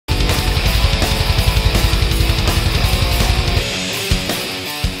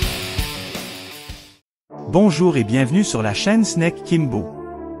Bonjour et bienvenue sur la chaîne Snack Kimbo.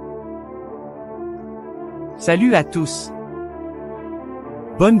 Salut à tous.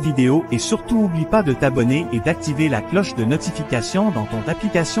 Bonne vidéo et surtout oublie pas de t'abonner et d'activer la cloche de notification dans ton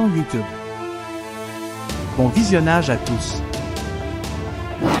application YouTube. Bon visionnage à tous.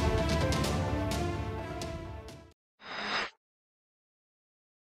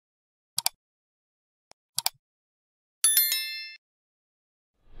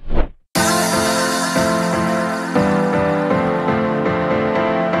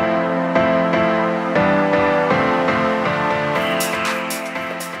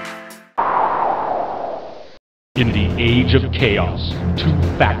 In the age of chaos, two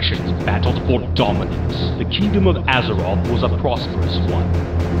factions battled for dominance. The kingdom of Azeroth was a prosperous one.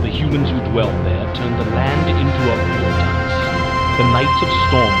 The humans who dwelled there turned the land into a paradise. The Knights of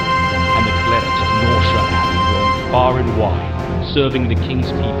Stormwind and the clerics of Norsha Abbey roamed far and wide, serving the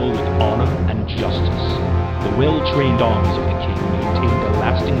king's people with honor and justice. The well-trained armies of the king maintained a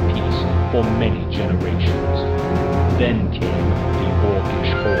lasting peace for many generations. Then came the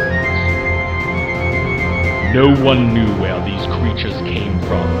Orcish hordes. No one knew where these creatures came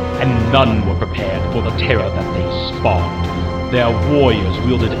from, and none were prepared for the terror that they spawned. Their warriors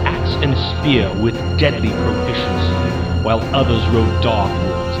wielded axe and spear with deadly proficiency, while others rode dark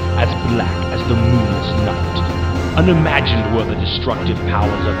wolves as black as the moonless night. Unimagined were the destructive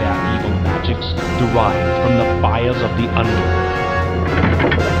powers of their evil magics, derived from the fires of the underworld.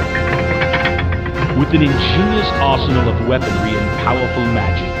 With an ingenious arsenal of weaponry and powerful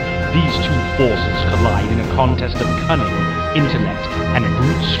magic, these two forces collide in a contest of cunning, intellect, and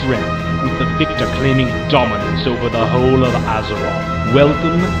brute strength, with the victor claiming dominance over the whole of Azeroth.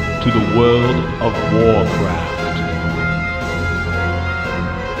 Welcome to the world of Warcraft.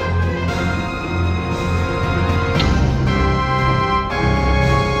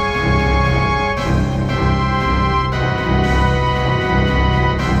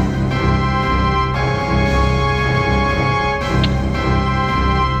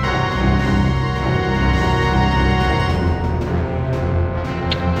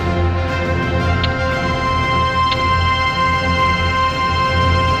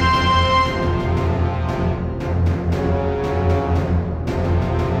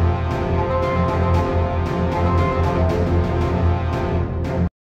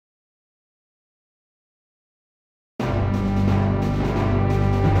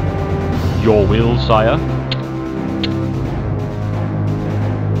 Your will, sire?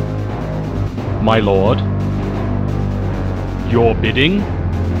 My lord? Your bidding?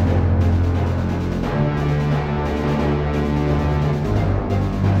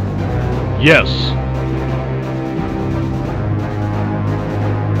 Yes.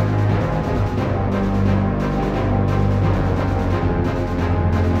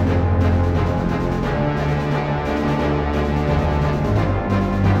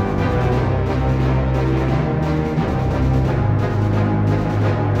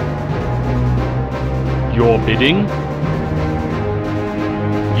 Your bidding?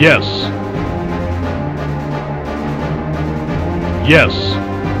 Yes. Yes.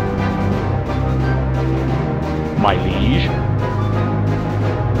 My liege?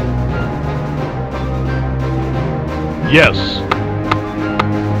 Yes.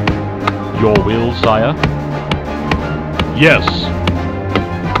 Your will, sire? Yes.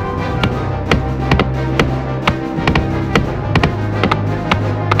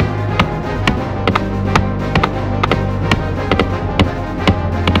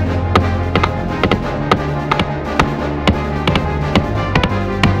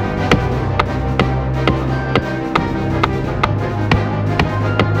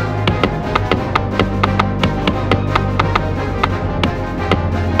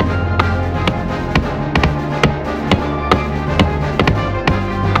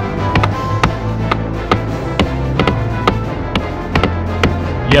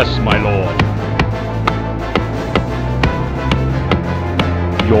 Yes, my lord.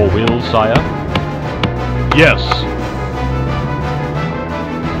 Your will, sire? Yes.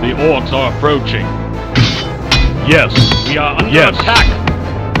 The orcs are approaching. Yes. We are under attack.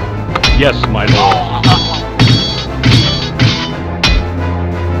 Yes, my lord.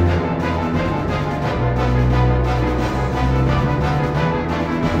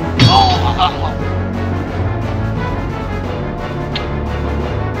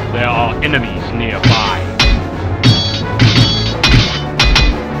 There are enemies nearby.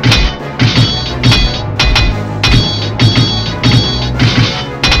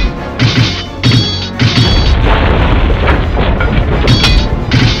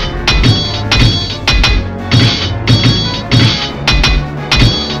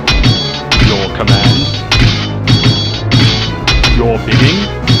 Your command?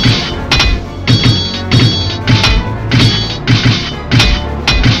 reading